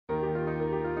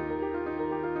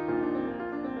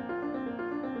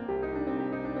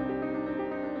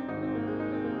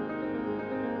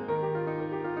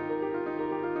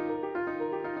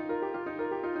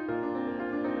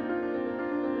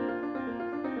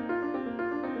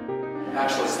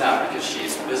Actually, it's not, because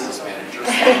she's the business manager.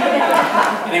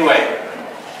 Anyway,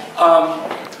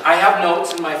 I have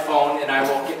notes in my phone, and I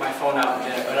will get my phone out in a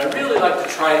minute, but I really like to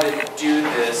try to do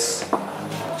this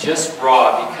just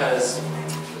raw, because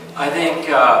I think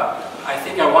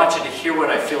I want you to hear what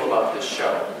I feel about this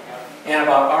show and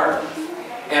about art.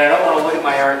 And I don't want to look at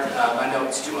my art, my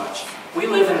notes too much. We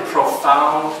live in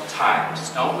profound times,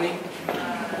 don't we?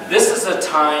 This is a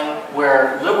time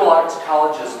where liberal arts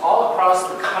colleges all across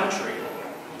the country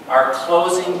are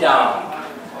closing down.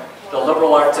 The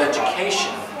liberal arts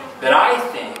education that I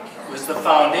think was the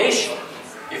foundation,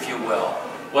 if you will,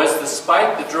 was the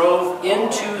spike that drove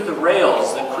into the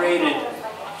rails that created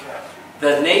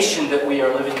the nation that we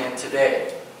are living in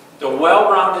today. The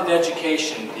well-rounded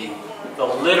education, the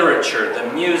literature,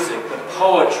 the music, the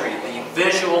poetry, the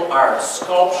visual arts,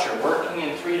 sculpture, working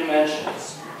in 3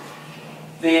 dimensions,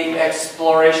 the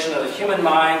exploration of the human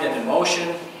mind and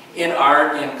emotion in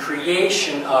art and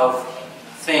creation of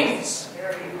things.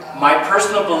 My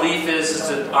personal belief is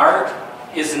that art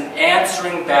is an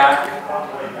answering back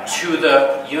to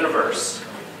the universe.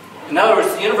 In other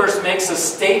words, the universe makes a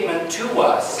statement to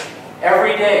us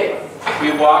every day.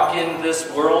 We walk in this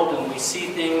world and we see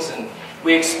things and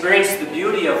we experience the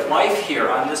beauty of life here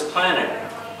on this planet.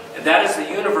 And that is the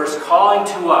universe calling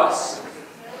to us.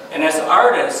 And as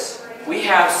artists, we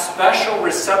have special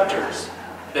receptors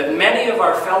that many of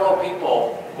our fellow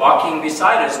people walking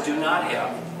beside us do not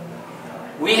have.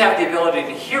 We have the ability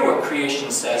to hear what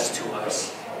creation says to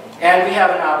us, and we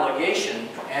have an obligation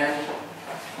and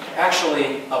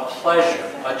actually a pleasure,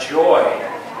 a joy,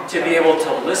 to be able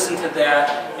to listen to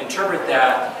that, interpret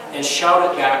that, and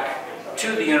shout it back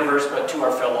to the universe, but to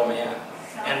our fellow man.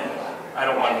 And I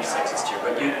don't want to be sexist here,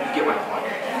 but you get my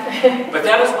point. But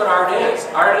that is what art is.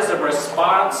 Art is a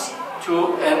response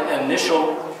to an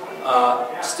initial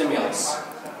stimulus.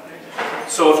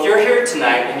 So if you're here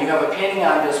tonight and you have a painting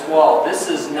on this wall, this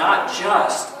is not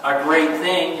just a great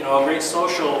thing, you know, a great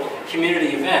social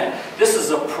community event. This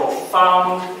is a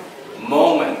profound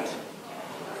moment.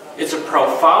 It's a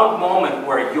profound moment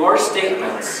where your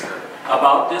statements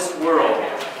about this world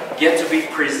get to be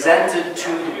presented to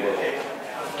the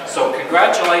world. So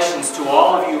congratulations to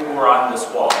all of you who are on this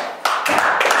wall.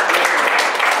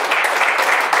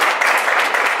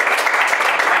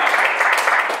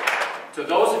 To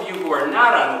those of you who are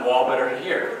not on the wall but are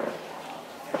here,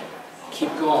 keep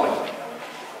going.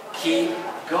 Keep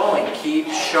going. Keep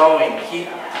showing. Keep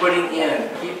putting in.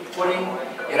 Keep putting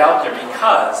it out there,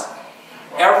 because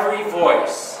every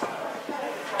voice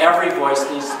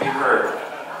needs to be heard.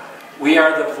 We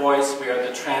are the voice, we are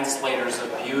the translators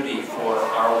of beauty for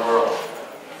our world.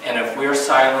 And if we're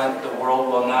silent, the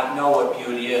world will not know what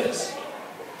beauty is,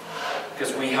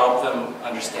 because we help them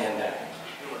understand that.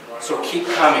 So keep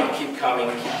coming, keep coming,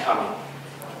 keep coming.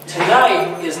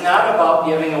 Tonight is not about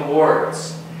giving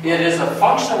awards. It is a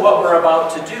function of what we're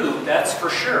about to do, that's for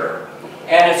sure.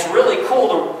 And it's really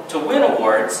cool to win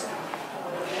awards.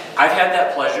 I've had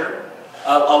that pleasure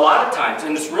a lot of times,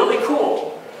 and it's really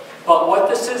cool. But what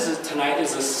this is tonight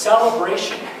is a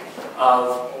celebration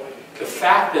of the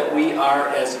fact that we are,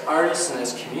 as artists and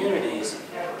as communities,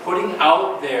 putting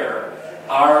out there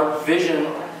our vision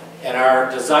and our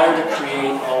desire to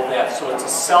create all of that. So it's a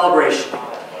celebration.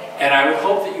 And I would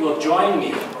hope that you will join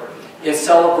me in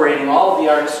celebrating all of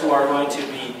the artists who are going to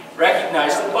be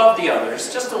recognized above the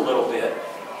others, just a little bit.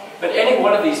 But any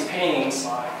one of these paintings,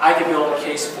 I could build a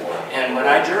case for. And when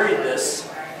I juried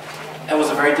this, it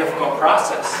was a very difficult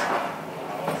process.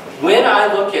 When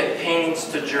I look at paintings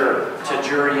to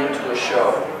jury into a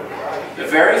show, the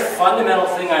very fundamental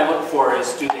thing I look for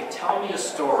is, do they tell me a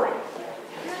story?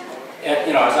 And,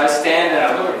 you know, as I stand and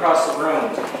I look across the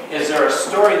room, is there a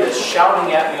story that's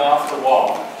shouting at me off the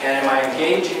wall? And am I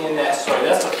engaging in that story?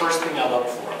 That's the first thing I look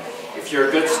for. If you're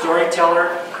a good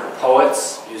storyteller,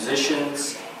 poets,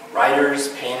 musicians, writers,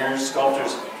 painters,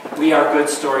 sculptors, we are good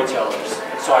storytellers.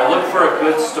 So I look for a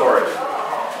good story.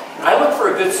 I look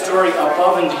for a good story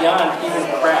above and beyond even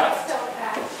craft.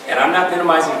 And I'm not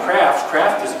minimizing craft.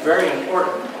 Craft is very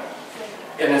important.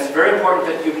 And it's very important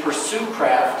that you pursue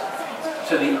craft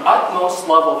to the utmost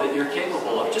level that you're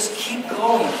capable of. Just keep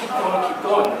going, keep going, keep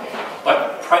going.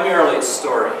 But primarily it's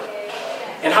story.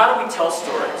 And how do we tell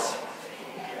stories?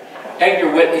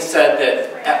 Edgar Whitney said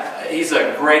that he's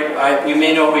a great, you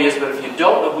may know who he is, but if you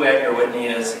don't know who Edgar Whitney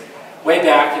is, way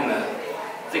back in the,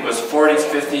 I think it was 40s,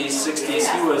 50s,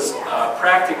 60s, he was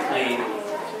practically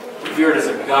revered as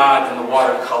a god in the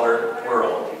watercolor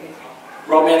world.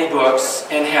 Wrote many books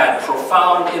and had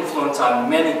profound influence on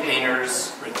many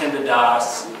painters, Ratinda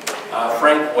Das,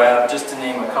 Frank Webb, just to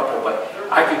name a couple, but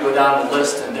I could go down the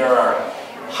list and there are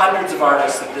hundreds of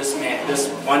artists that this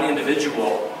one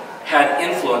individual had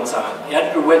influence on.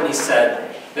 Edgar Whitney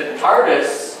said that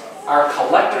artists are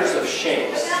collectors of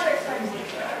shapes.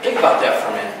 Think about that for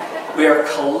a minute. We are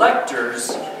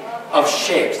collectors of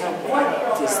shapes. Now,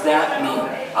 what does that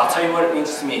mean? I'll tell you what it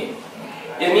means to me.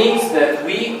 It means that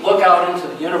we look out into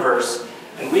the universe,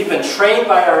 and we've been trained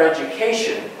by our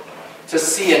education to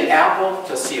see an apple,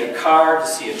 to see a car, to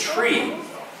see a tree.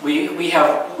 We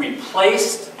have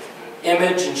replaced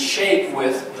image and shape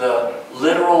with the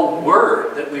literal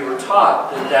word that we were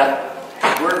taught, that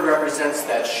word represents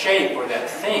that shape or that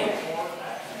thing.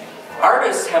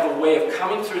 Artists have a way of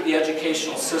coming through the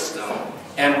educational system,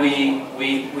 and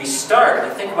we start,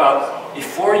 and think about,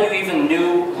 before you even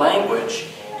knew language,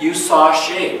 you saw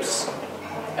shapes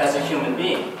as a human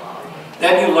being.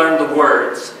 Then you learned the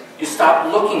words. You stopped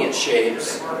looking at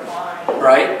shapes,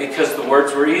 right? Because the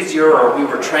words were easier, or we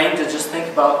were trained to just think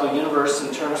about the universe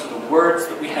in terms of the words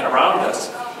that we had around us.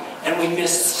 And we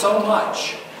missed so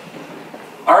much.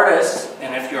 Artists,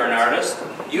 and if you're an artist,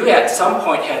 you at some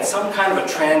point had some kind of a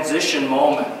transition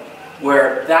moment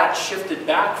where that shifted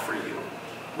back for you,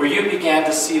 where you began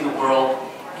to see the world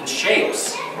in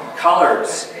shapes,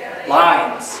 colors,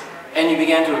 lines, and you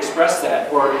began to express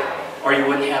that, or you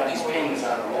wouldn't have these paintings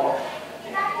on the wall.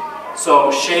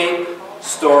 So shape,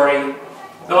 story,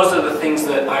 those are the things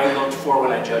that I looked for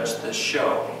when I judged this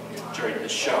show, during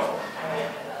this show.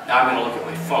 Now I'm going to look at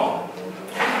my phone.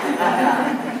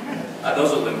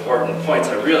 Those are the important points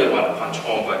I really want to punch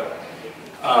home, but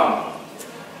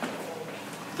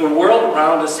the world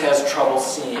around us has trouble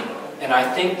seeing, and I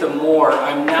think the more,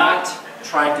 I'm not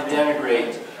trying to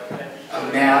denigrate a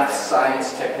math,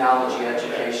 science, technology,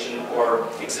 education, or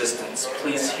existence.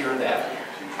 Please hear that.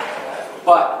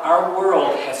 But our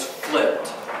world has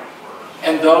flipped,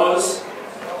 and those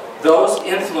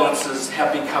influences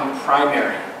have become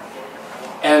primary.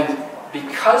 And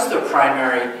because they're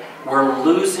primary, we're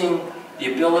losing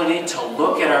the ability to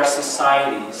look at our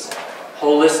societies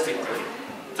holistically,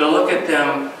 to look at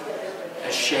them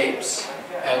as shapes,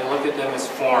 and look at them as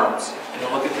forms, and to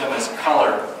look at them as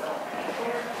color,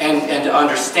 and to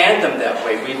understand them that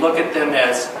way. We look at them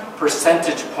as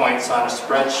percentage points on a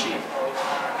spreadsheet.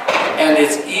 And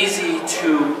it's easy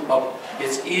to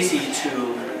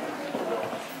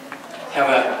have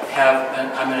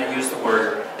I'm going to use the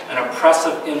word, an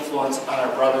oppressive influence on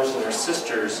our brothers and our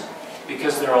sisters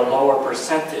because they're a lower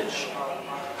percentage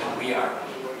than we are.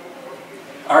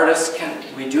 Artists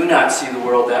we do not see the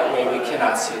world that way. We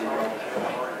cannot see the world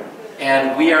that way.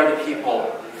 And we are the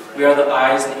people, we are the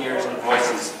eyes and ears and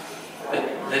voices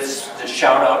that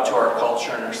shout out to our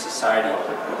culture and our society.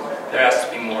 There has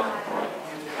to be more.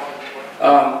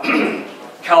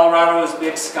 Colorado is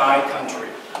big sky country,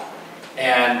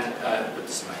 and put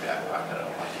this in my back pocket. I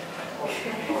don't like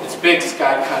it. It's big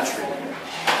sky country.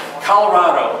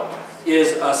 Colorado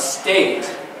is a state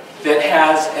that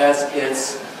has as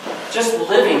its just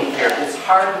living here. It's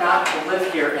hard not to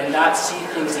live here and not see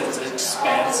things as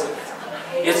expansive.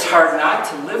 It's hard not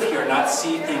to live here and not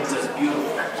see things as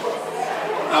beautiful.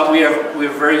 We have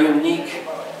a very unique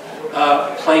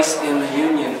place in the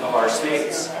union of our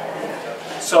states.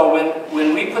 So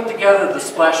when we put together the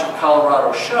Splash of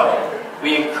Colorado show,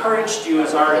 we encouraged you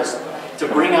as artists to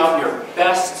bring out your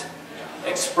best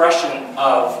expression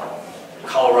of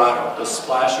Colorado, the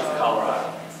Splash of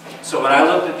Colorado. So when I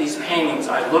looked at these paintings,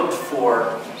 I looked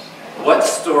for what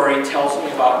story tells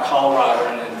me about Colorado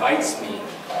and invites me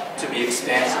to be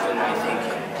expansive in my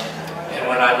thinking. And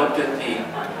when I looked at the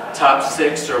top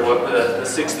 6, or the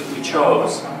 6 that we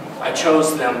chose, I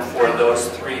chose them for those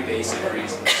 3 basic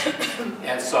reasons.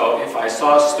 And so if I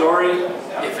saw a story,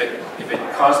 if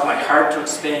it caused my heart to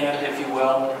expand, if you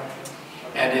will,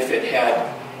 and if it had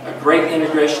a great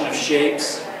integration of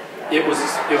shapes, it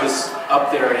was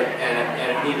up there,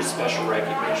 and it needed special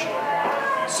recognition.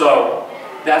 So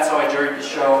that's how I juried the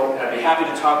show, and I'd be happy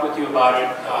to talk with you about it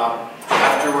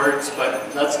afterwards,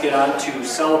 but let's get on to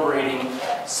celebrating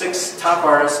 6 top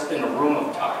artists in a room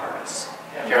of top artists.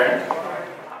 Karen?